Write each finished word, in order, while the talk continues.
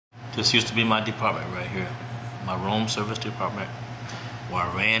This used to be my department right here. My room service department. Where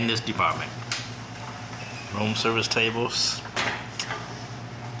I ran this department. Room service tables.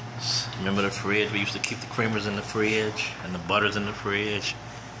 Remember the fridge? We used to keep the creamers in the fridge and the butters in the fridge.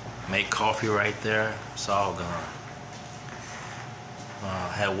 Make coffee right there. It's all gone.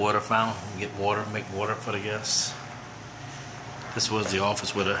 Had water fountain. Get water, make water for the guests. This was the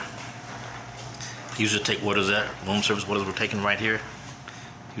office where the used to take orders at. Room service orders were taken right here.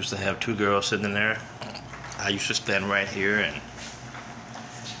 Used to have two girls sitting in there. I used to stand right here and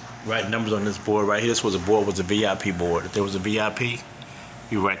write numbers on this board right here. This was a board, was a VIP board. If there was a VIP,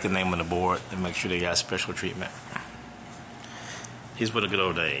 you write the name on the board to make sure they got special treatment. These were the good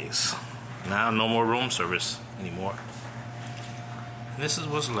old days. Now no more room service anymore. And this is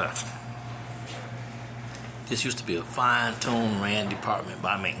what's left. This used to be a fine-tuned ran department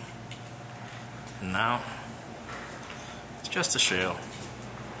by me. And now it's just a shell.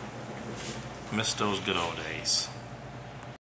 Miss those good old days.